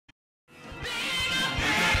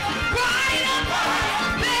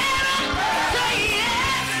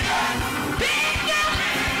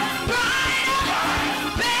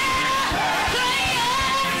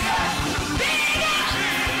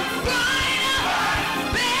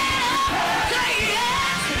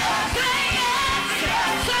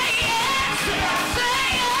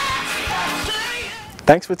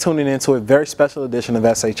Thanks for tuning in to a very special edition of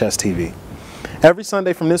SHS TV. Every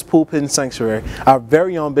Sunday from this pulpit and sanctuary, our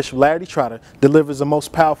very own Bishop Larry Trotter delivers the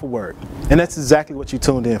most powerful word, and that's exactly what you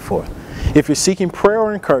tuned in for. If you're seeking prayer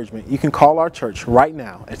or encouragement, you can call our church right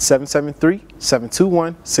now at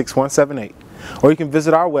 773-721-6178, or you can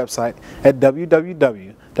visit our website at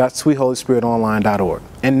www.sweetholyspiritonline.org.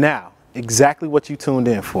 And now, exactly what you tuned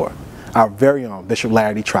in for, our very own Bishop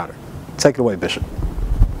Larry Trotter. Take it away, Bishop.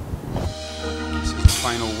 This is the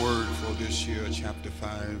final word for this year, chapter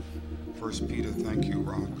 5, 1 Peter. Thank you,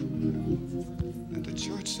 Rock. Let the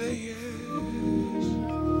church say yes.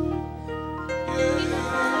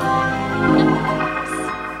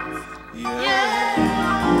 Yes.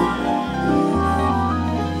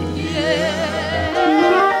 Yes. Yes.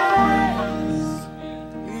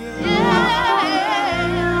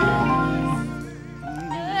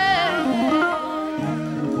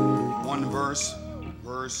 One verse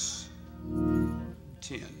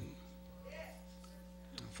 10.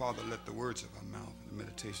 Father, let the words of our mouth and the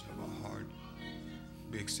meditation of our heart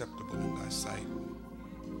be acceptable in thy sight.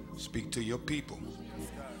 Speak to your people.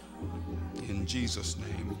 In Jesus'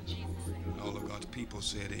 name. And all of God's people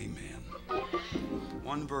said amen.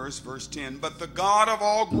 One verse 10. But the God of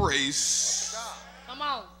all grace, come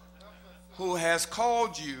on, who has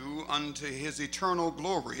called you unto his eternal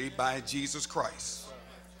glory by Jesus Christ,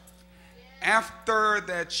 after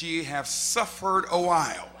that ye have suffered a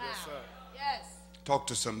while. Yes, sir. Yes. Talk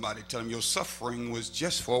to somebody. Tell them your suffering was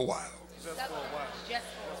just for a while. Just for a while. Just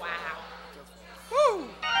for a while. Woo.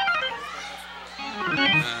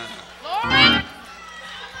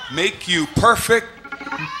 Make you perfect,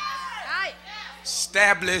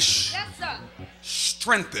 establish, yes, sir,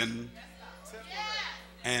 strengthen,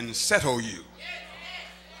 and settle you.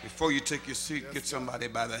 Before you take your seat, get somebody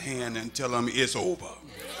by the hand and tell them it's over.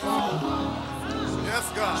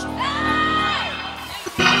 Yes, God.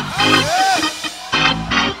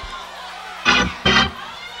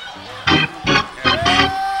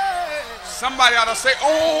 Somebody ought to say,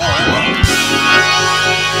 oh.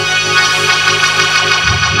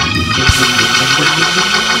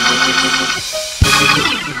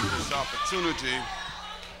 This opportunity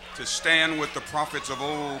to stand with the prophets of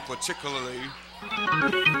old, particularly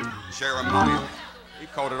Jeremiah. He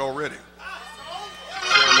called it already.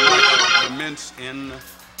 Jeremiah laments in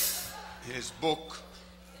his book,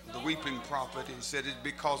 The Weeping Prophet. He said it's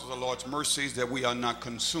because of the Lord's mercies that we are not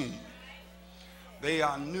consumed. They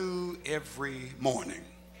are new every morning.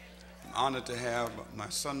 I'm honored to have my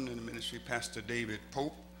son in the ministry, Pastor David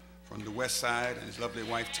Pope from the West Side, and his lovely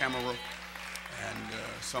wife Tamara, and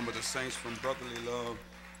some of the saints from Brotherly Love.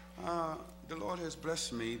 The Lord has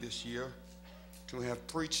blessed me this year to have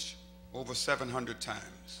preached over 700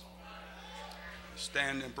 times.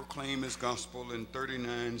 Stand and proclaim his gospel in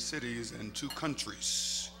 39 cities and 2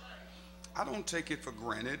 countries. I don't take it for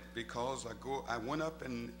granted because I went up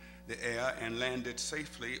in the air and landed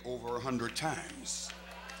safely over 100 times.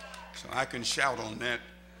 So I can shout on that.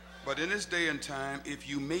 But in this day and time, if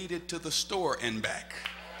you made it to the store and back,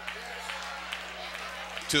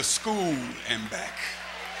 to school and back,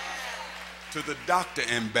 to the doctor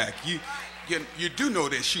and back, you do know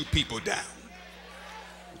they shoot people down.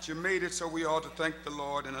 But you made it, so we ought to thank the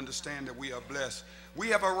Lord and understand that we are blessed. We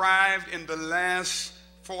have arrived in the last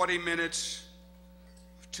 40 minutes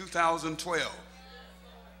of 2012,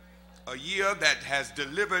 a year that has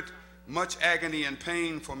delivered much agony and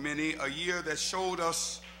pain for many, a year that showed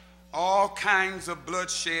us all kinds of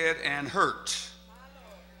bloodshed and hurt.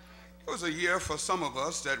 It was a year for some of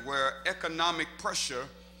us that where economic pressure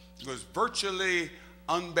was virtually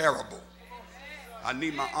unbearable. I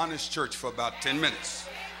need my honest church for about 10 minutes.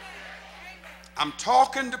 I'm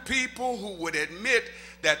talking to people who would admit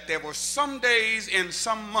that there were some days in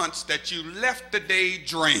some months that you left the day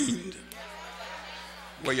drained.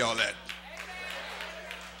 Where y'all at?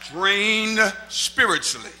 Drained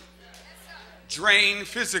spiritually, drained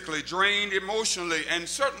physically, drained emotionally, and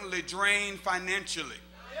certainly drained financially.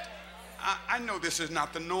 I know this is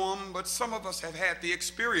not the norm, but some of us have had the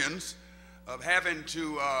experience of having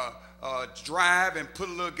to drive and put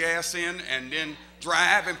a little gas in, and then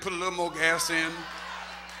drive and put a little more gas in,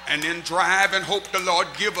 and then drive and hope the Lord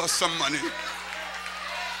give us some money.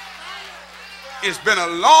 It's been a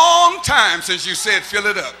long time since you said fill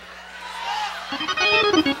it up.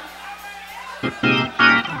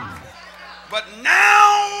 But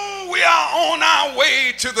now we are on our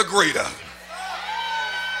way to the greater.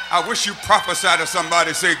 I wish you prophesy to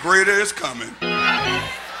somebody, say greater is coming.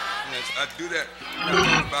 Yes, I do that. I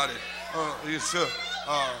talk about it. It's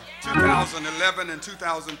 2011 and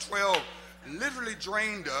 2012 literally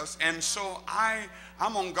drained us. And so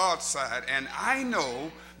I'm on God's side, and I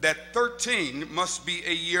know that 13 must be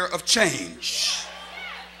a year of change.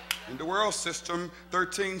 In the world system,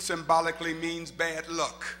 13 symbolically means bad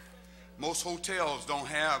luck. Most hotels don't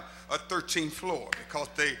have a 13th floor because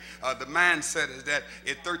the mindset is that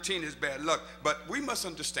 13 is bad luck. But we must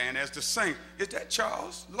understand, as the saint, is that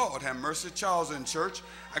Charles? Lord have mercy, Charles in church.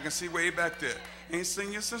 I can see way back there. Ain't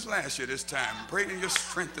seen you since last year this time. Pray in your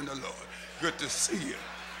strength in the Lord. Good to see you.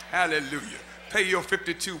 Hallelujah. Pay your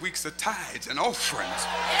 52 weeks of tithes and offerings.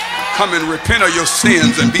 Come and repent of your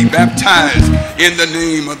sins and be baptized in the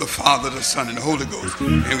name of the Father, the Son, and the Holy Ghost.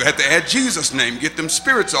 And we have to add Jesus' name. Get them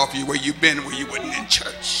spirits off you where you've been, where you wasn't in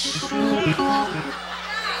church.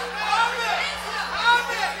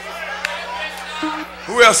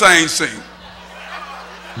 Who else I ain't seen?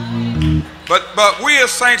 But we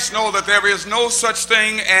as saints know that there is no such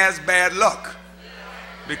thing as bad luck.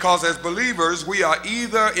 Because as believers, we are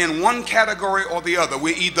either in one category or the other.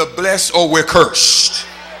 We're either blessed or we're cursed.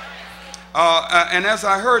 And as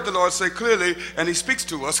I heard the Lord say clearly, and he speaks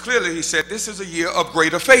to us clearly, he said, this is a year of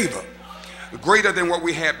greater favor. Greater than what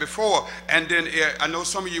we had before. And then I know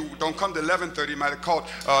some of you don't come to 11:30. You might have caught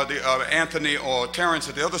Anthony or Terrence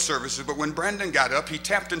at the other services. But when Brandon got up, he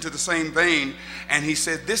tapped into the same vein. And he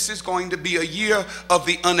said, this is going to be a year of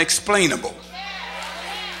the unexplainable.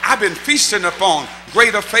 I've been feasting upon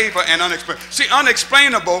greater favor and unexplainable. See,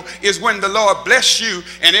 unexplainable is when the Lord bless you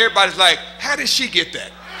and everybody's like, how did she get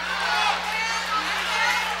that?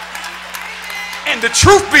 And the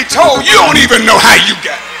truth be told, you don't even know how you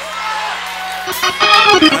got it.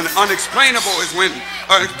 And unexplainable is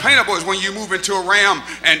when you move into a realm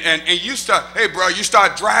and you start, hey bro, you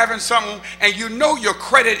start driving something and you know your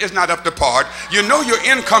credit is not up to par. You know your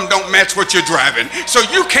income don't match what you're driving. So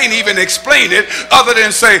you can't even explain it other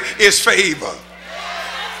than say it's favor.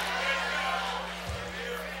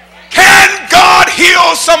 Can God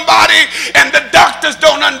heal somebody and the doctors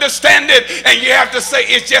don't understand it, and you have to say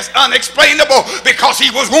it's just unexplainable because he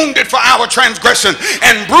was wounded for our transgression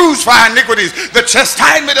and bruised for our iniquities. The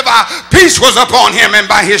chastisement of our peace was upon him, and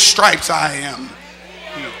by his stripes I am.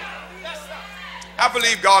 I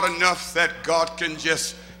believe God enough that God can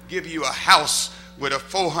just give you a house with a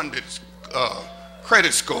 400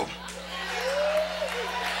 credit score.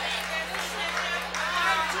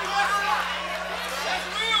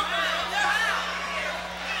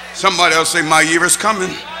 Somebody else say, my year is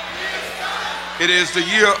coming. It is the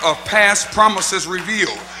year of past promises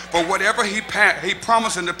revealed. For whatever he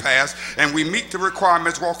promised in the past, and we meet the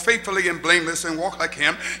requirements, walk faithfully and blameless and walk like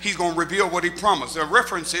him, he's going to reveal what he promised. The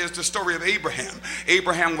reference is the story of Abraham.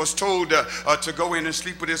 Abraham was told to go in and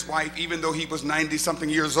sleep with his wife, even though he was 90-something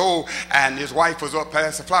years old, and his wife was up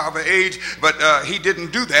past the flower of age, but he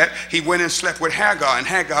didn't do that. He went and slept with Hagar, and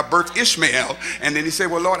Hagar birthed Ishmael. And then he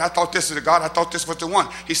said, well, Lord, I thought this is the God. I thought this was the one.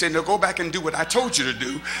 He said, no, go back and do what I told you to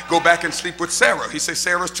do. Go back and sleep with Sarah. He said,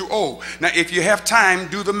 Sarah's too old. Now, if you have time,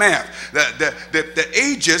 do the math. The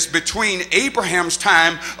ages between Abraham's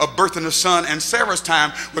time of birthing a son and Sarah's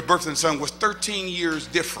time with birthing a son was 13 years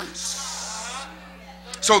difference.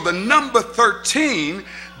 So the number 13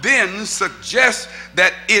 then suggests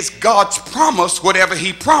that it's God's promise. Whatever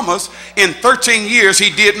he promised in 13 years, he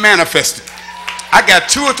did manifest it. I got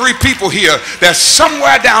 2 or 3 people here that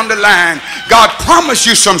somewhere down the line, God promised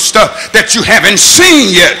you some stuff that you haven't seen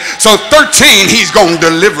yet. So 13, he's going to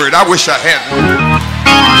deliver it. I wish I had one.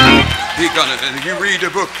 If you read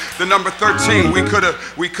the book, the number 13,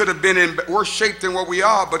 we could have been in worse shape than what we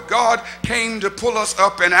are, but God came to pull us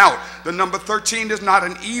up and out. The number 13 is not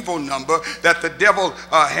an evil number that the devil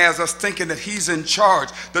has us thinking that he's in charge.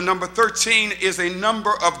 The number 13 is a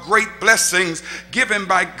number of great blessings given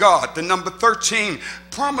by God. The number 13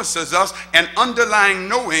 promises us an underlying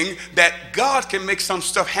knowing that God can make some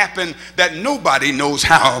stuff happen that nobody knows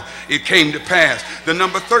how it came to pass. The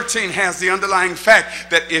number 13 has the underlying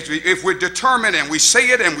fact that if we're determined and we say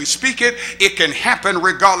it and we speak it, it can happen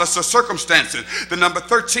regardless of circumstances. The number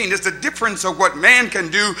 13 is the difference of what man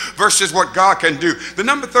can do versus what God can do. The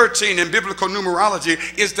number 13 in biblical numerology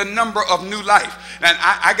is the number of new life. And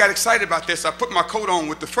I got excited about this. I put my coat on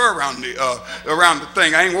with the fur around the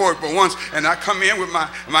thing. I ain't wore it but once, and I come in with my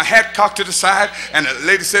hat cocked to the side, and the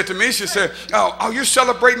lady said to me, she said, oh, are you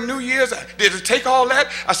celebrating New Year's? Did it take all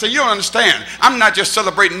that? I said, you don't understand. I'm not just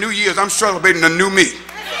celebrating New Year's, I'm celebrating a new me.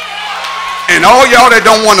 And all y'all that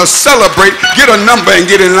don't want to celebrate, get a number and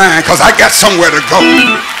get in line, because I got somewhere to go.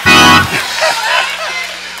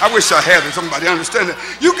 I wish I had somebody understand that.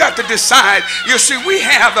 You got to decide. You see, we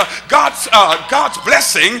have God's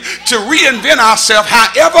blessing to reinvent ourselves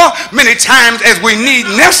however many times as we need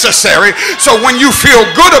necessary. So when you feel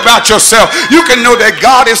good about yourself, you can know that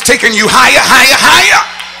God is taking you higher, higher, higher.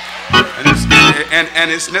 And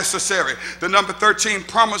it's necessary. The number 13,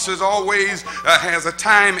 promises always has a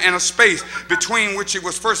time and a space between which it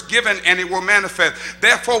was first given and it will manifest.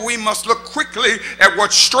 Therefore, we must look quickly at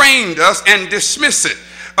what strained us and dismiss it.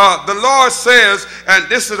 The Lord says, and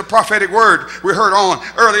this is a prophetic word we heard on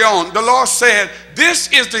early on. The Lord said, this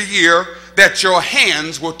is the year that your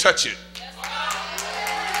hands will touch it.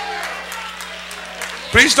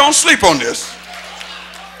 Please don't sleep on this.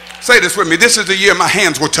 Say this with me. This is the year my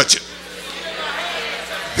hands will touch it.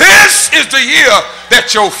 This is the year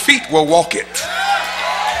that your feet will walk it.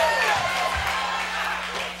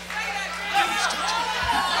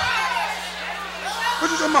 What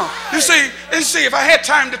are you talking about? You see, if I had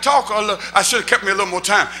time to talk, I should have kept me a little more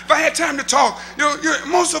time. If I had time to talk,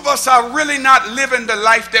 most of us are really not living the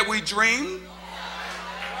life that we dreamed.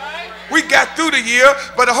 We got through the year,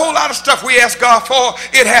 but a whole lot of stuff we asked God for,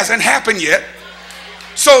 it hasn't happened yet.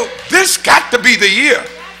 So this got to be the year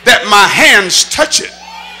that my hands touch it.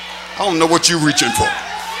 I don't know what you're reaching for.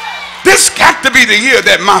 This got to be the year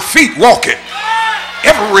that my feet walk it.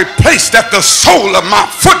 Every place that the sole of my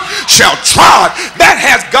foot shall trod, that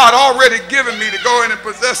has God already given me to go in and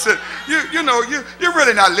possess it. You're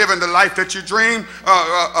really not living the life that you dream.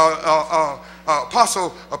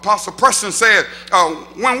 Apostle Preston said,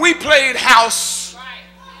 when we played house,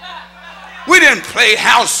 we didn't play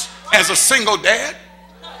house as a single dad.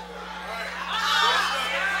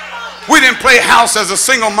 We didn't play house as a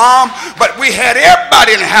single mom, but we had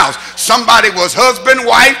everybody in the house. Somebody was husband,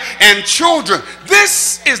 wife, and children.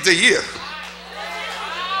 This is the year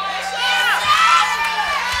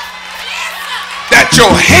that your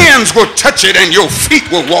hands will touch it and your feet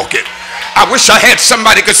will walk it. I wish I had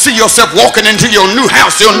somebody could see yourself walking into your new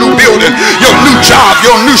house, your new building, your new job,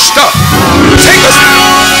 your new stuff. Take a step.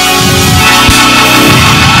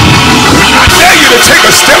 I dare you to take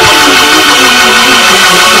a step.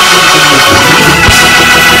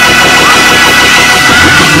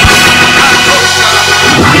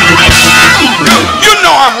 You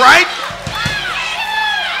know I'm right.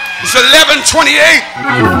 It's 11:28,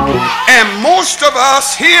 and most of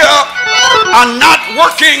us here are not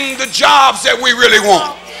working the jobs that we really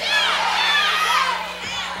want.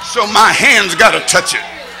 So my hands got to touch it.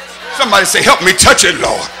 Somebody say, help me touch it,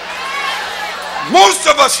 Lord. Most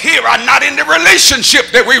of us here are not in the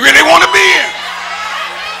relationship that we really want to be in.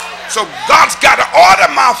 So God's got to order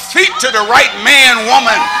my feet to the right man,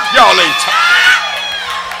 woman. Y'all ain't talking.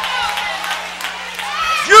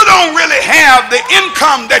 You don't really have the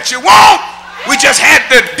income that you want. We just had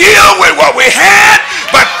to deal with what we had.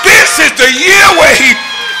 But this is the year where he...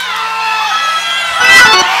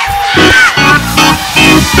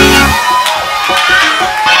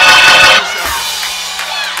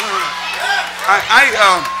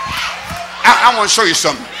 I want to show you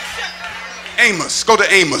something. Amos. Go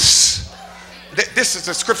to Amos. This is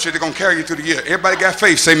the scripture that's going to carry you through the year. Everybody got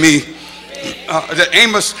faith? Say me.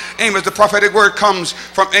 Amos, the prophetic word comes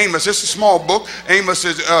from Amos. It's a small book. Amos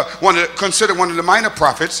is considered one of the minor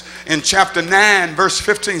prophets. In chapter 9, verse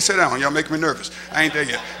 15. Sit down. Y'all make me nervous. I ain't there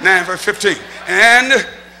yet. 9, verse 15. And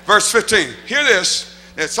verse 15. Hear this.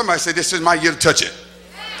 Somebody say, this is my year to touch it.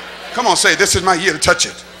 Come on, say, this is my year to touch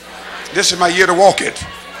it. This is my year to walk it.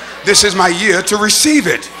 This is my year to receive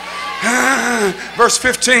it. Verse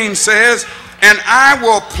 15 says, and I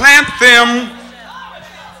will plant them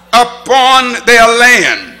upon their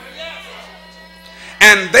land,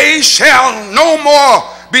 and they shall no more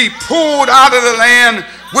be pulled out of the land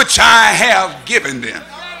which I have given them.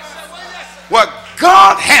 What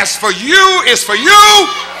God has for you is for you.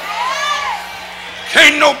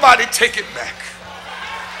 Can't nobody take it back.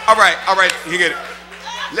 All right, you get it.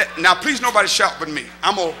 Now please nobody shout but me.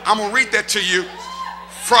 I'm gonna read that to you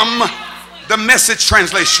from the Message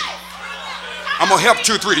translation. I'm gonna help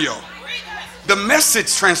 2 or 3 of y'all. The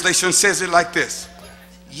Message translation says it like this.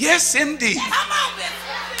 Yes, indeed.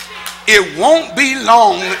 It won't be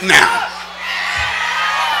long now.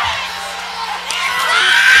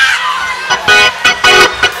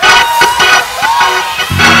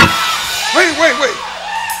 Wait.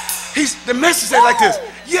 The Message says it like this.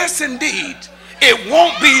 Yes, indeed. It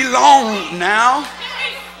won't be long now.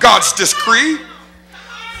 God's decree.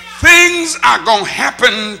 Things are going to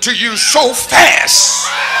happen to you so fast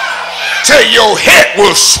till your head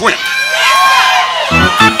will swim.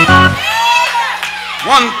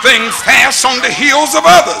 One thing fast on the heels of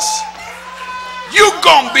others. You're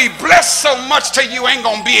going to be blessed so much till you ain't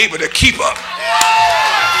going to be able to keep up.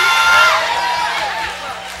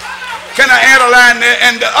 Can I add a line there?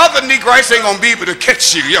 And the other Negroes ain't going to be able to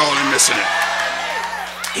catch you. Y'all ain't missing it.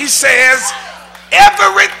 He says,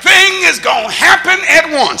 everything is going to happen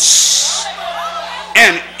at once.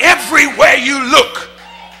 And everywhere you look,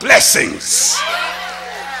 blessings.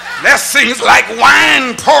 Blessings like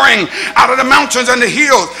wine pouring out of the mountains and the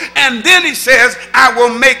hills. And then he says, I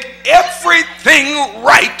will make everything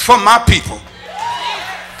right for my people.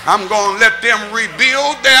 I'm going to let them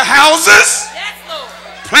rebuild their houses,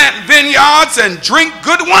 plant vineyards and drink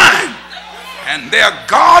good wine, and their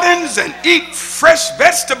gardens and eat fresh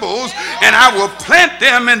vegetables, and I will plant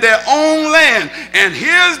them in their own land. And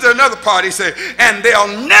here's another part. He said, and they'll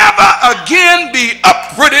never again be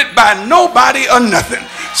uprooted by nobody or nothing.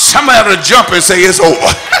 Somebody ought to jump and say it's over.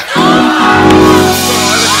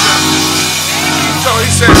 So he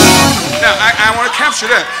said, now I want to capture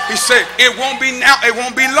that. He said, it won't be now, it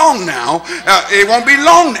won't be long now. It won't be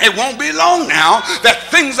long now that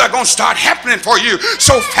things are going to start happening for you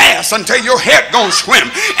so fast until your head going to swim.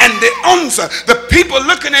 And the people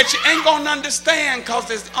looking at you ain't going to understand because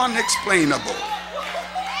it's unexplainable.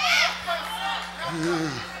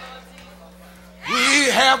 We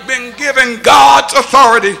have been given God's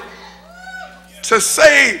authority to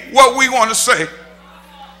say what we want to say.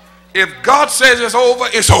 If God says it's over,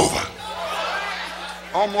 it's over.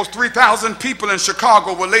 Almost 3,000 people in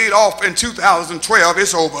Chicago were laid off in 2012.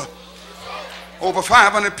 It's over. Over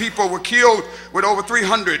 500 people were killed, with over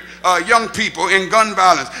 300 young people in gun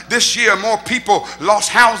violence. This year, more people lost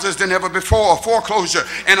houses than ever before. Foreclosure.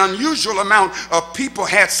 An unusual amount of people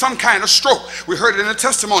had some kind of stroke. We heard it in the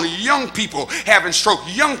testimony. Young people having stroke.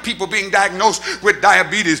 Young people being diagnosed with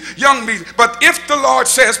diabetes. But if the Lord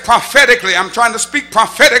says prophetically, I'm trying to speak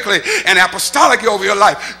prophetically and apostolically over your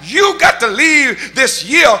life, you got to leave this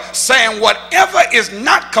year saying whatever is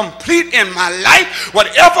not complete in my life,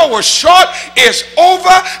 whatever was short is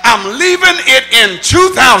over. I'm leaving it in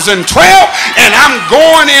 2012 and I'm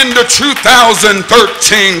going into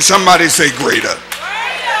 2013. Somebody say greater.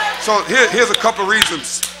 So here's a couple of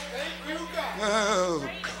reasons. Oh,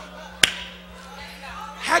 God.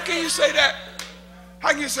 How can you say that?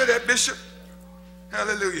 How can you say that, Bishop?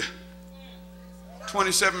 Hallelujah.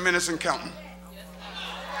 27 minutes and counting.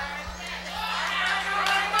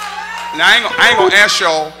 Now I ain't gonna ask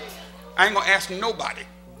y'all, I ain't gonna ask nobody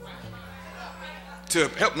to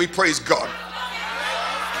help me praise God.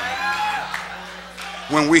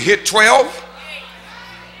 When we hit 12,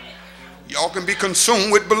 y'all can be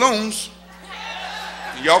consumed with balloons.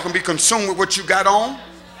 Y'all can be consumed with what you got on.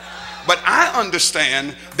 But I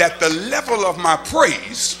understand that the level of my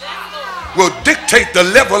praise will dictate the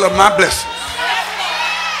level of my blessing.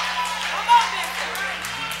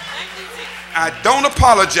 I don't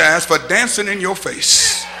apologize for dancing in your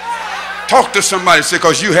face. Talk to somebody, say,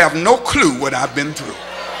 because you have no clue what I've been through.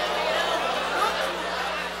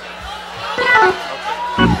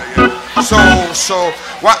 So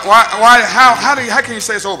how can you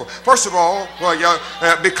say it's over? First of all, well,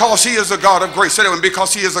 because he is a God of grace. Say that one,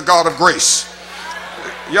 because he is a God of grace.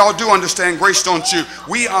 Y'all do understand grace, don't you?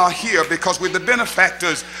 We are here because we're the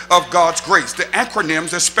benefactors of God's grace. The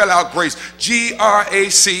acronyms that spell out grace,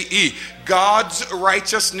 G-R-A-C-E, God's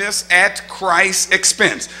righteousness at Christ's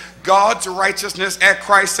expense. God's righteousness at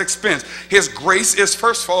Christ's expense. His grace is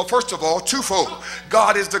first of all, twofold.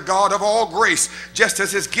 God is the God of all grace. Just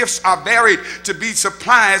as his gifts are varied to be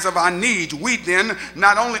supplies of our needs, we then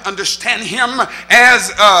not only understand him as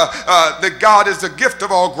the God is the gift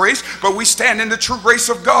of all grace, but we stand in the true grace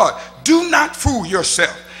of God. Do not fool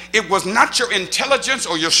yourself. It was not your intelligence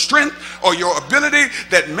or your strength or your ability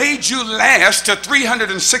that made you last to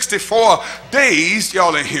 364 days.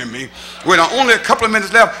 Y'all didn't hear me. We're only a couple of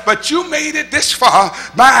minutes left, but you made it this far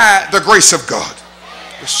by the grace of God.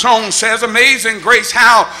 The song says, amazing grace,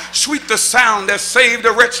 how sweet the sound that saved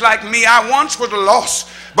a wretch like me. I once was lost,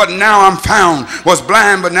 but now I'm found, was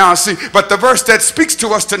blind, but now I see. But the verse that speaks to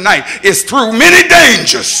us tonight is through many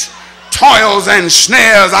dangers, toils and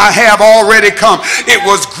snares I have already come. It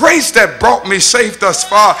was grace that brought me safe thus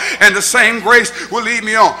far, and the same grace will lead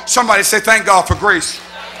me on. Somebody say, thank God for grace.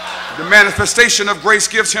 The manifestation of grace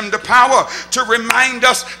gives him the power to remind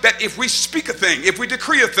us that if we speak a thing, if we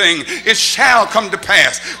decree a thing, it shall come to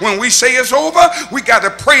pass. When we say it's over, we got to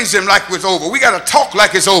praise him like it's over. We got to talk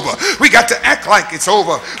like it's over. We got to act like it's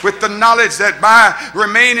over, with the knowledge that by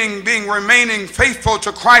remaining faithful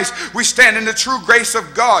to Christ, we stand in the true grace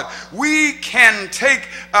of God. We can't take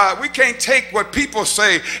what people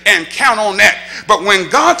say and count on that. But when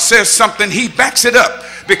God says something, he backs it up.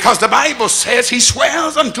 Because the Bible says he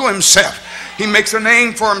swears unto himself He makes a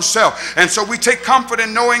name for himself. And so we take comfort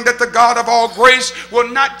in knowing that the God of all grace will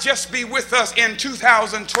not just be with us in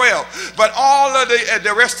 2012, but all of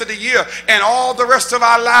the rest of the year and all the rest of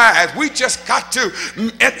our lives. We just got to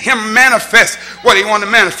let him manifest what he wants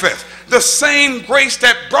to manifest. The same grace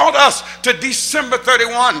that brought us to December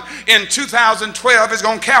 31 in 2012 is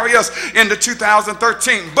going to carry us into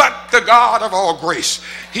 2013. But the God of all grace,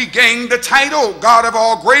 he gained the title God of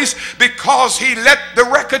all grace because he let the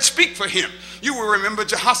record speak for him. You will remember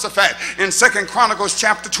Jehoshaphat in 2 Chronicles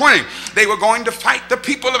chapter 20. They were going to fight the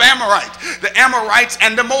people of the Amorites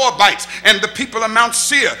and the Moabites and the people of Mount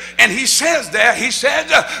Seir. And he says there, he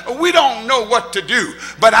said, we don't know what to do,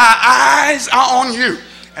 but our eyes are on you.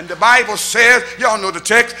 And the Bible says, y'all know the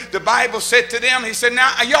text, the Bible said to them, he said,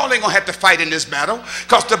 now y'all ain't gonna have to fight in this battle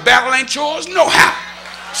because the battle ain't yours no how.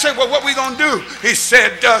 Say, well, what we gonna do? He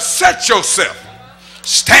said, set yourself,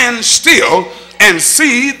 stand still and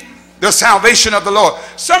see the salvation of the Lord.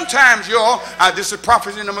 Sometimes, y'all, this is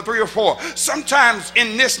prophecy number 3 or 4. Sometimes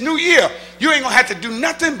in this new year, you ain't gonna have to do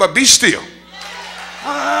nothing but be still.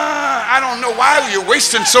 I don't know why you're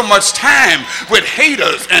wasting so much time with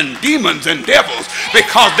haters and demons and devils,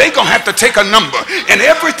 because they're going to have to take a number, and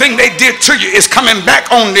everything they did to you is coming back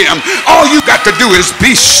on them. All you got to do is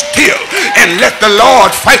be still and let the Lord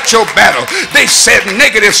fight your battle. They said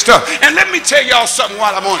negative stuff. And let me tell y'all something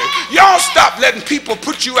while I'm on it. Y'all stop letting people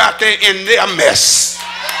put you out there in their mess.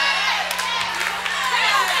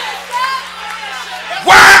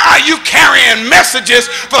 Why are you carrying messages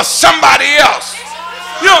for somebody else?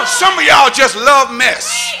 You know, some of y'all just love mess.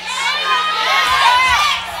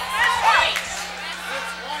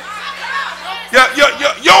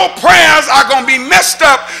 Your prayers are going to be messed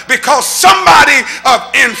up because somebody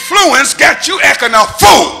of influence got you acting a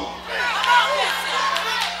fool.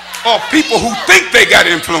 Or people who think they got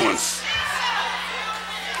influence.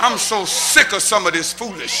 I'm so sick of some of this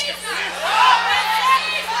foolishness.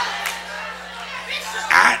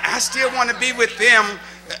 I still want to be with them,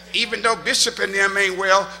 even though Bishop and them ain't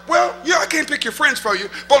well. Well, yeah, I can't pick your friends for you,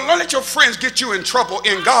 but don't let your friends get you in trouble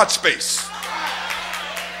in God's space.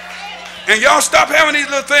 And y'all stop having these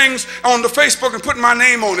little things on the Facebook and putting my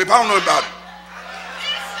name on it if I don't know about it.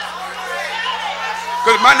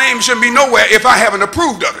 Because my name shouldn't be nowhere if I haven't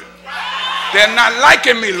approved of it. They're not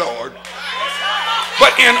liking me, Lord.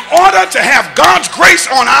 But in order to have God's grace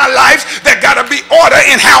on our lives, there got to be order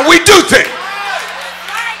in how we do things.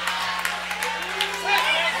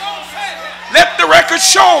 Let the record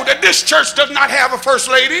show that this church does not have a first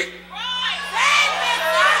lady.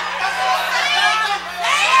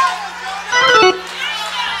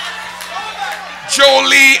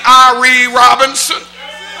 Jolie Ari Robinson.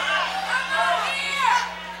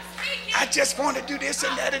 I just want to do this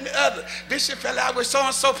and that and the other. Bishop fell out with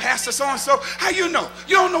so-and-so, pastor so-and-so. How you know?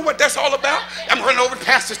 You don't know what that's all about? I'm running over to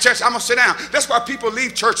pastor's church. I'm going to sit down. That's why people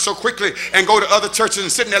leave church so quickly and go to other churches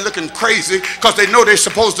and sitting there looking crazy because they know they're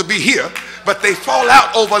supposed to be here, but they fall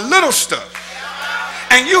out over little stuff.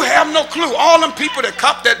 And you have no clue. All them people that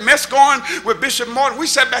cop that mess going with Bishop Morton, we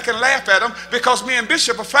sat back and laughed at them because me and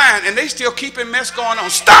Bishop are fine and they still keeping mess going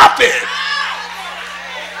on. Stop it!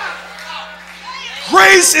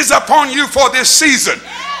 Grace is upon you for this season.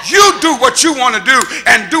 You do what you want to do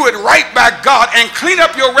and do it right by God and clean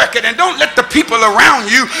up your record, and don't let the people around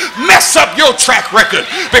you mess up your track record,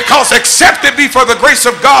 because except it be for the grace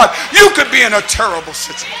of God, you could be in a terrible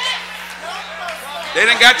situation. They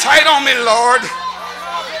done got tight on me, Lord.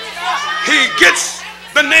 He gets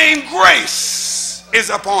the name grace is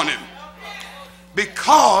upon him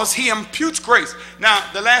because he imputes grace. Now,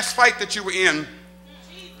 the last fight that you were in,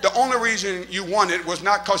 the only reason you won it was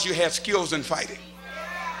not because you had skills in fighting.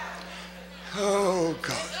 Oh,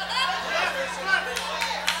 God.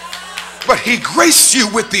 But he graced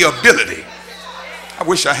you with the ability. I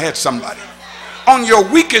wish I had somebody. On your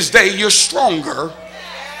weakest day, you're stronger.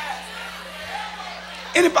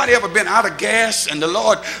 Anybody ever been out of gas and the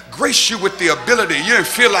Lord graced you with the ability? You didn't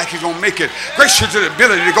feel like you're going to make it. Graced you to the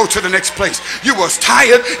ability to go to the next place. You was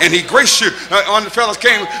tired and he graced you. One of the fellas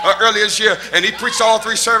came earlier this year and he preached all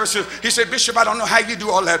 3 services. He said, Bishop, I don't know how you do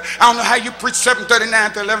all that. I don't know how you preach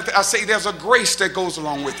 7:39 to 11:30. I say there's a grace that goes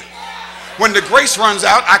along with it. When the grace runs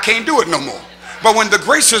out, I can't do it no more. But when the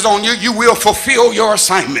grace is on you, you will fulfill your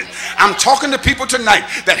assignment. I'm talking to people tonight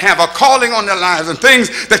that have a calling on their lives and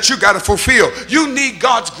things that you got to fulfill. You need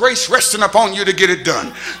God's grace resting upon you to get it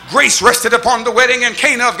done. Grace rested upon the wedding in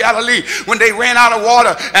Cana of Galilee when they ran out of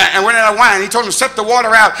water and ran out of wine. He told them to set the water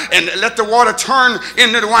out and let the water turn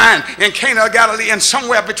into the wine in Cana of Galilee. And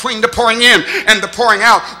somewhere between the pouring in and the pouring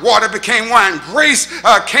out, water became wine. Grace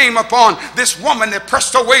came upon this woman that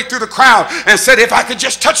pressed her way through the crowd and said, if I could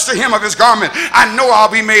just touch the hem of his garment, I know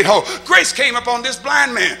I'll be made whole. Grace came upon this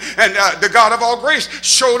blind man, and the God of all grace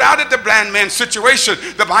showed out at the blind man's situation.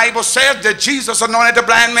 The Bible says that Jesus anointed the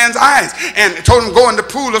blind man's eyes and told him go in the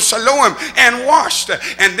pool of Siloam and washed.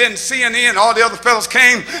 And then CNN, all the other fellows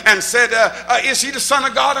came and said, is he the Son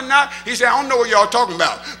of God or not? He said, I don't know what y'all talking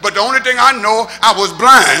about, but the only thing I know, I was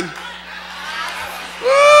blind.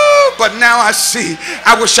 Ooh, but now I see.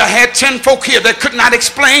 I wish I had 10 folk here that could not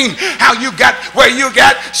explain how you got where you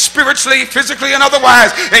got spiritually, physically, and otherwise.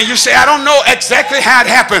 And you say, I don't know exactly how it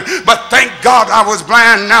happened, but thank God I was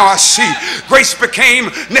blind. Now I see. Grace became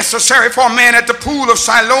necessary for a man at the pool of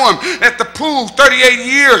Siloam, at the pool 38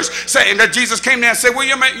 years, saying that Jesus came there and said, well,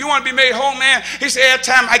 you want to be made whole, man? He said, every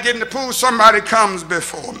time I get in the pool, somebody comes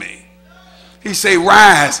before me. He said,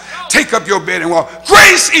 rise, take up your bed and walk.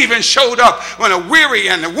 Grace even showed up when a weary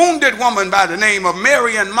and a wounded woman by the name of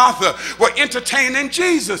Mary and Martha were entertaining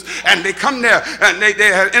Jesus. And they come there and they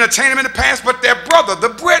had entertained him in the past, but their brother,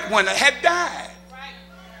 the breadwinner, had died.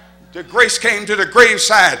 The grace came to the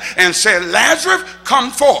graveside and said, Lazarus,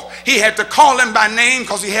 come forth. He had to call him by name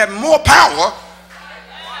because he had more power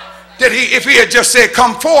than if he had just said,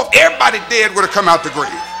 come forth, everybody dead would have come out the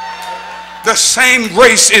grave. The same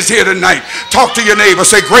grace is here tonight. Talk to your neighbor.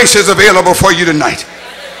 Say, grace is available for you tonight.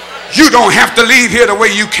 You don't have to leave here the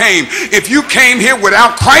way you came. If you came here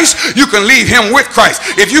without Christ, you can leave him with Christ.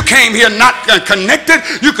 If you came here not connected,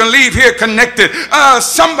 you can leave here connected.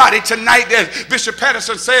 Somebody tonight, as Bishop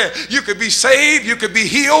Patterson said, you could be saved, you could be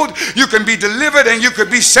healed, you can be delivered, and you could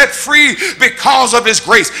be set free because of his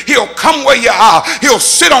grace. He'll come where you are. He'll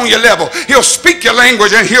sit on your level. He'll speak your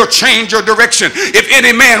language, and he'll change your direction. If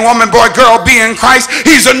any man, woman, boy, girl be in Christ,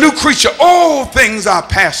 he's a new creature. All things are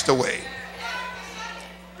passed away.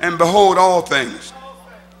 And behold, all things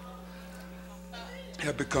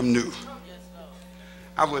have become new.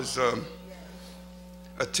 I was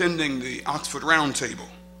attending the Oxford Round Table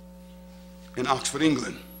in Oxford,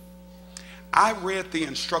 England. I read the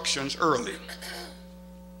instructions early.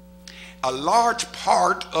 A large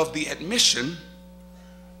part of the admission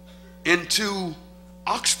into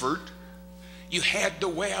Oxford, you had to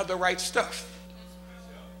wear the right stuff.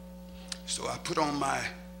 So I put on my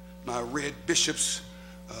red bishop's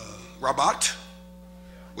rabat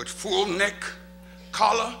with full neck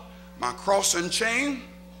collar, my cross and chain.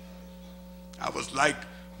 I was like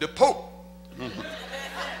the Pope.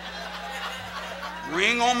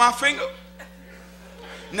 Ring on my finger.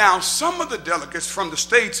 Now, some of the delegates from the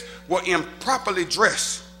States were improperly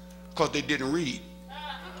dressed because they didn't read.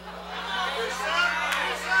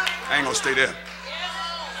 I ain't gonna stay there.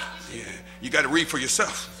 Yeah, you got to read for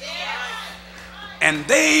yourself. And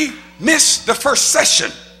they missed the first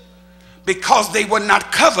session because they were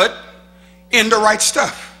not covered in the right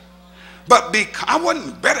stuff. But I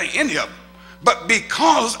wasn't better than any of them. But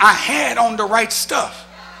because I had on the right stuff,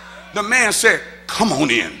 the man said, come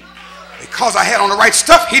on in. Because I had on the right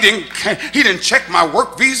stuff, he didn't check my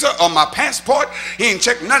work visa or my passport. He didn't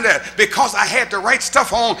check none of that. Because I had the right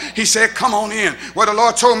stuff on, he said, come on in. Well, the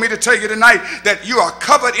Lord told me to tell you tonight that you are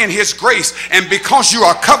covered in his grace. And because you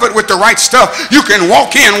are covered with the right stuff, you can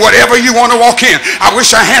walk in whatever you want to walk in. I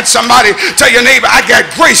wish I had somebody tell your neighbor, I got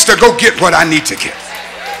grace to go get what I need to get.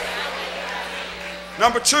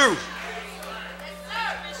 Number 2,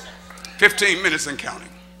 15 minutes and counting.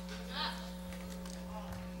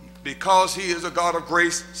 Because he is a God of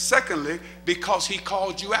grace. Secondly, because he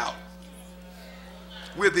called you out.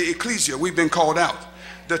 We're the ecclesia. We've been called out.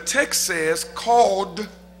 The text says called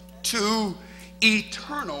to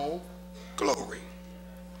eternal glory.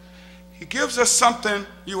 He gives us something,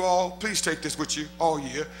 you all, please take this with you all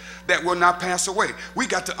year, that will not pass away. We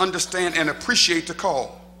got to understand and appreciate the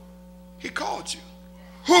call. He called you.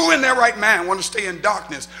 Who in their right mind want to stay in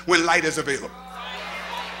darkness when light is available?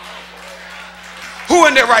 Who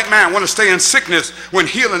in their right mind want to stay in sickness when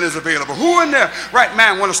healing is available? Who in their right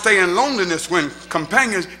mind want to stay in loneliness when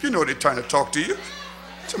companions, you know, they're trying to talk to you.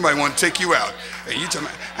 Somebody want to take you out. And you tell me,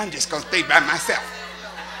 I'm just going to stay by myself.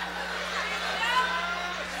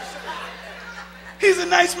 He's a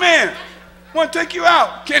nice man. Want to take you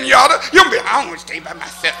out. Kenyatta, you'll be, I don't want to stay by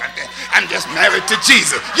myself. I'm just married to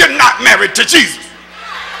Jesus. You're not married to Jesus.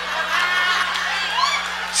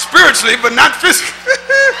 spiritually, but not physically.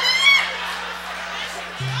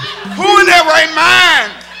 Who in their right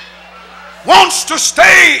mind wants to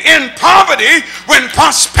stay in poverty when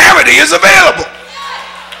prosperity is available?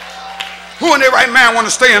 Who in their right mind want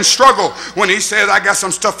to stay in struggle when he says, I got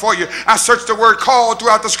some stuff for you? I searched the word called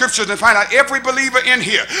throughout the scriptures and find out every believer in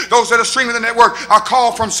here, those that are streaming the network, are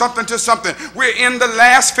called from something to something. We're in the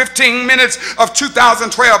last 15 minutes of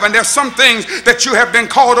 2012, and there's some things that you have been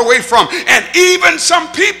called away from. And even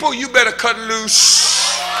some people you better cut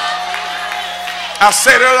loose. I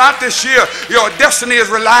said it a lot this year. Your destiny is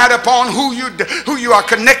relied upon who you are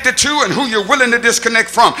connected to and who you're willing to disconnect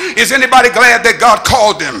from. Is anybody glad that God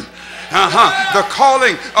called them? The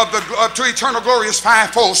calling of to eternal glory is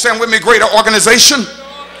fivefold. Stand with me. Greater organization,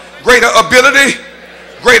 greater ability,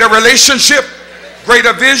 greater relationship,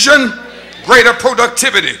 greater vision, greater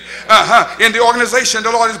productivity. In the organization,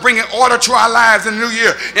 the Lord is bringing order to our lives in the new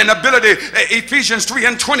year. In ability, Ephesians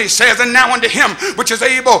 3:20 says, and now unto him which is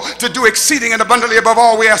able to do exceeding and abundantly above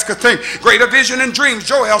all we ask or think. Greater vision and dreams.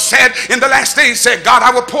 Joel said in the last days, said, God,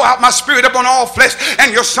 I will pour out my spirit upon all flesh,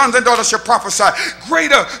 and your sons and daughters shall prophesy.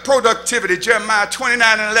 Greater productivity. Jeremiah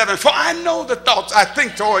 29:11. For I know the thoughts I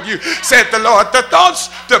think toward you, said the Lord, the thoughts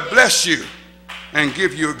to bless you and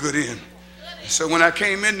give you a good end. So when I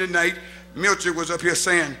came in tonight, Mildred was up here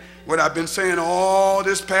saying what I've been saying all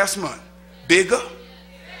this past month. Bigger,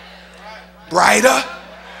 brighter,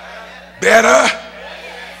 better.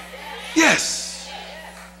 Yes.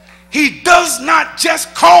 He does not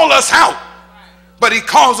just call us out, but he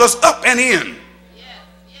calls us up and in.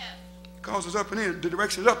 He calls us up and in. The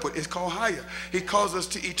direction is upward. It's called higher. He calls us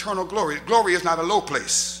to eternal glory. Glory is not a low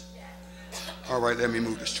place. All right, let me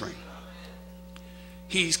move this train.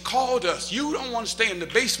 He's called us. You don't want to stay in the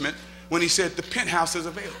basement when he said the penthouse is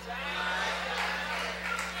available.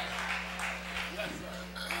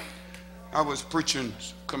 I was preaching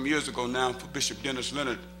some years ago now for Bishop Dennis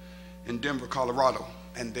Leonard in Denver, Colorado,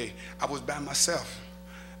 and I was by myself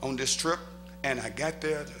on this trip, and I got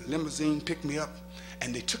there, the limousine picked me up,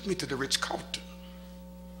 and they took me to the Ritz-Carlton.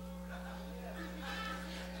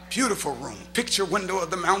 Beautiful room, picture window of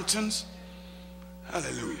the mountains.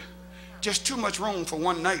 Hallelujah. Just too much room for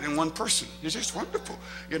one night and one person. It's just wonderful.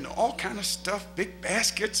 You know, all kind of stuff, big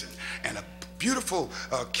baskets and a beautiful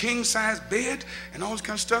king-size bed and all this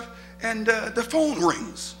kind of stuff. And the phone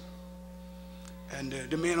rings. And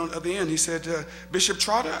the man on the other end, he said, Bishop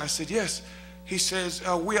Trotter? I said, yes. He says,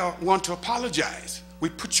 we want to apologize. We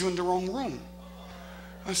put you in the wrong room.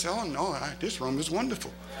 I said, oh, no, this room is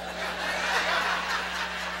wonderful.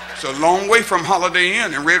 It's a long way from Holiday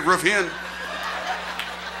Inn and Red Roof Inn.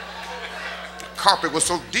 Carpet was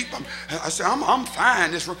so deep. I said, I'm fine.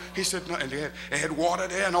 This room. He said, no. And they had water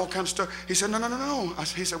there and all kinds of stuff. He said, no.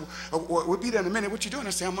 He said, we'll be there in a minute. What you doing? I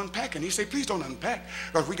said, I'm unpacking. He said, please don't unpack,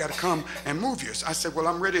 because we got to come and move you. I said, well,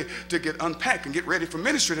 I'm ready to get unpacked and get ready for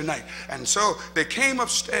ministry tonight. And so they came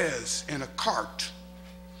upstairs in a cart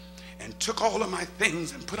and took all of my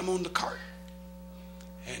things and put them on the cart.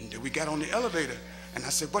 And we got on the elevator. And I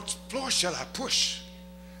said, what floor shall I push?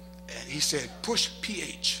 And he said, push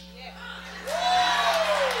PH.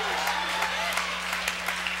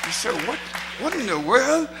 He said, what in the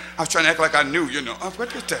world? I was trying to act like I knew, you know.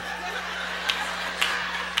 What is that?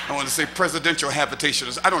 I want to say presidential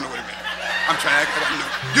habitations. I don't know what it meant. I'm trying to act like I know.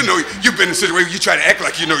 You know, you've been in a situation where you try to act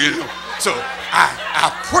like you know. So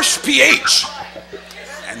I pushed PH.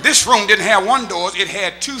 And this room didn't have one door. It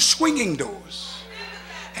had two swinging doors.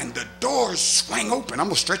 And the doors swang open. I'm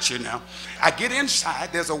going to stretch you now. I get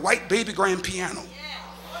inside. There's a white baby grand piano.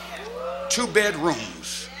 2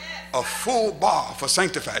 bedrooms, a full bar for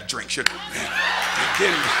sanctified drinks. You know, man.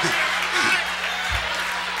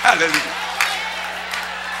 Hallelujah.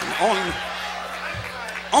 And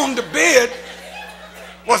on the bed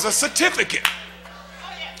was a certificate.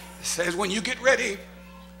 It says, when you get ready,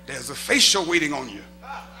 there's a facial waiting on you,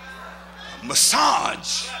 a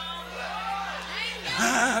massage.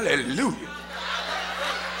 Hallelujah.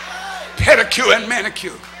 Pedicure and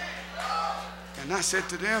manicure. And I said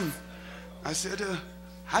to them, I said,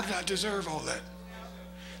 how did I deserve all that?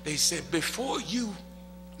 They said, before you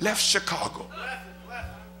left Chicago,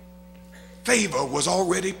 favor was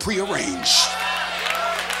already prearranged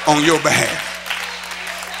on your behalf.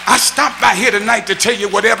 I stopped by here tonight to tell you,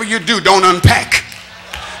 whatever you do, don't unpack,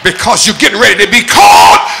 because you're getting ready to be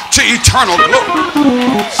called to eternal glory.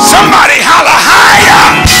 Somebody holler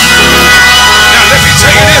higher. Now let me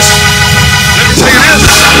tell you this.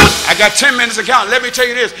 I got 10 minutes to count. Let me tell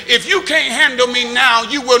you this. If you can't handle me now,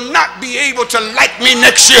 you will not be able to like me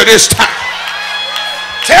next year this time.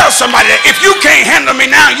 Tell somebody that if you can't handle me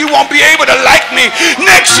now, you won't be able to like me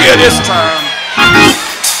next year this time.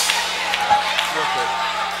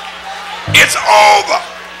 It's over.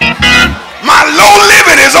 My low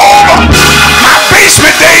living is over. My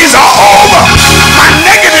basement days are over. My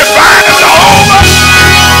negative vibes are over.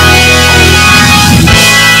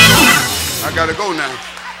 I gotta go now.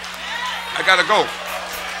 I gotta go.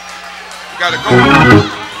 I gotta go.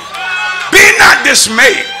 Be not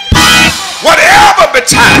dismayed. Whatever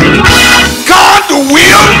betide, God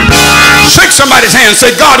will. Shake somebody's hand and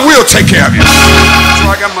say, God will take care of you. So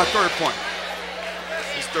I got my third point.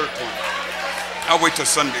 This third point. I'll wait till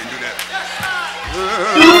Sunday and do that.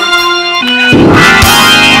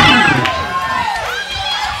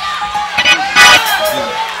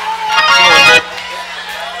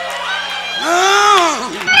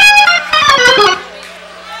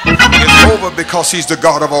 It's over because he's the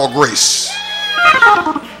God of all grace.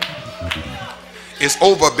 It's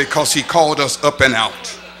over because he called us up and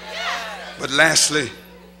out. But lastly,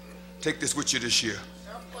 take this with you this year.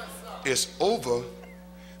 It's over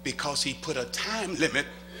because he put a time limit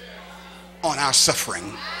on our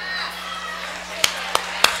suffering.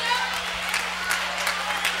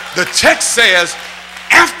 The text says,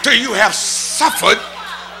 after you have suffered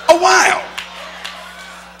a while.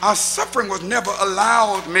 Our suffering was never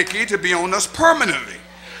allowed, Mickey, to be on us permanently.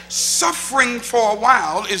 Suffering for a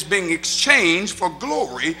while is being exchanged for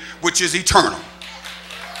glory, which is eternal.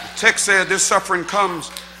 The text says this suffering comes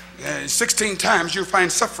 16 times. You'll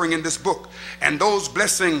find suffering in this book. And those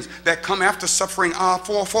blessings that come after suffering are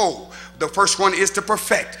fourfold. The first one is to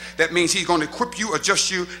perfect. That means he's going to equip you,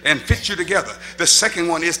 adjust you, and fit you together. The second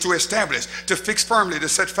one is to establish, to fix firmly, to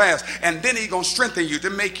set fast. And then he's going to strengthen you,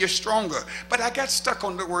 to make you stronger. But I got stuck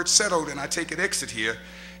on the word settled, and I take it exit here,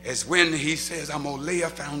 as when he says, I'm going to lay a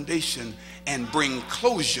foundation and bring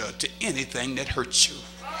closure to anything that hurts you.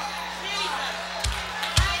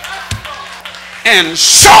 And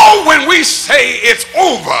so when we say it's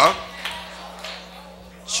over,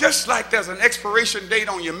 just like there's an expiration date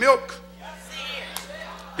on your milk.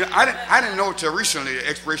 Yeah, I didn't know until recently the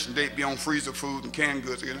expiration date be on freezer food and canned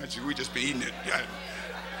goods. We just be eating it. Yeah.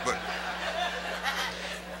 But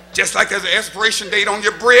just like there's an expiration date on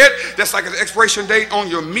your bread, just like there's an expiration date on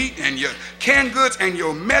your meat and your canned goods and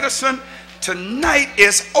your medicine, tonight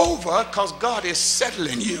is over because God is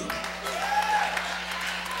settling you.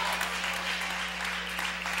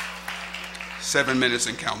 Seven minutes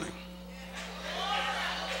and counting.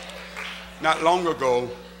 Not long ago,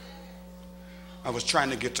 I was trying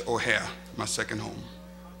to get to O'Hare, my second home.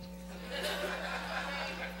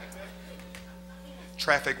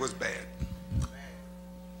 Traffic was bad.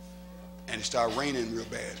 And it started raining real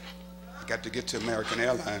bad. I got to get to American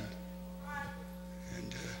Airlines.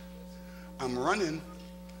 And I'm running,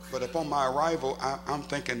 but upon my arrival, I'm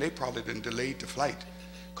thinking they probably done delayed the flight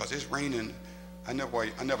because it's raining. I never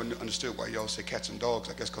understood why y'all say cats and dogs.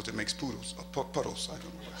 I guess because it makes poodles or puddles. I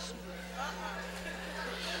don't know.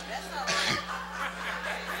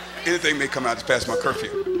 Anything may come out to pass my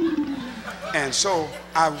curfew. And so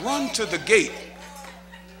I run to the gate,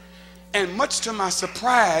 and much to my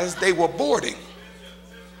surprise, they were boarding.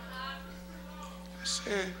 I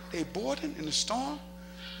said, they boarding in the storm?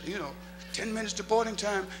 10 minutes to boarding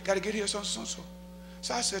time, got to get here, so. So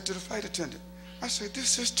I said to the flight attendant, I said,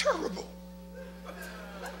 this is terrible.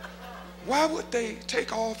 Why would they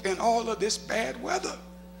take off in all of this bad weather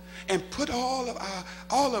and put all of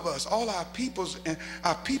our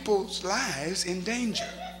people's lives in danger?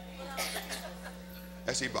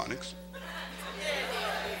 That's Ebonics.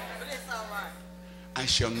 I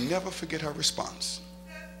shall never forget her response.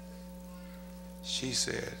 She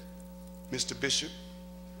said, Mr. Bishop,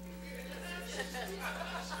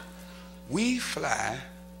 we fly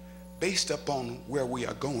based upon where we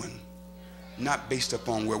are going, not based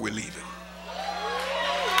upon where we're leaving.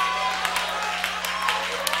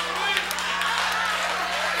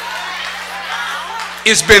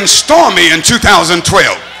 It's been stormy in 2012,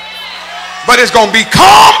 but it's going to be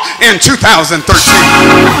calm in 2013.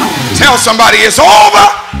 Tell somebody it's over.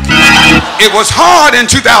 It was hard in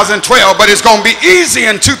 2012, but it's going to be easy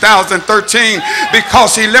in 2013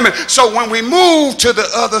 because he limited. So when we move to the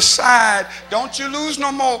other side, don't you lose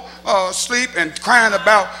no more sleep and crying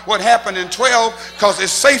about what happened in 12, because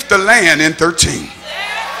it's safe to land in 13.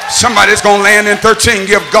 Somebody's going to land in 13.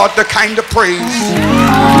 Give God the kind of praise.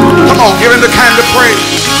 Come on, give him the kind of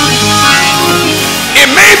praise. It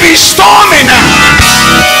may be stormy now,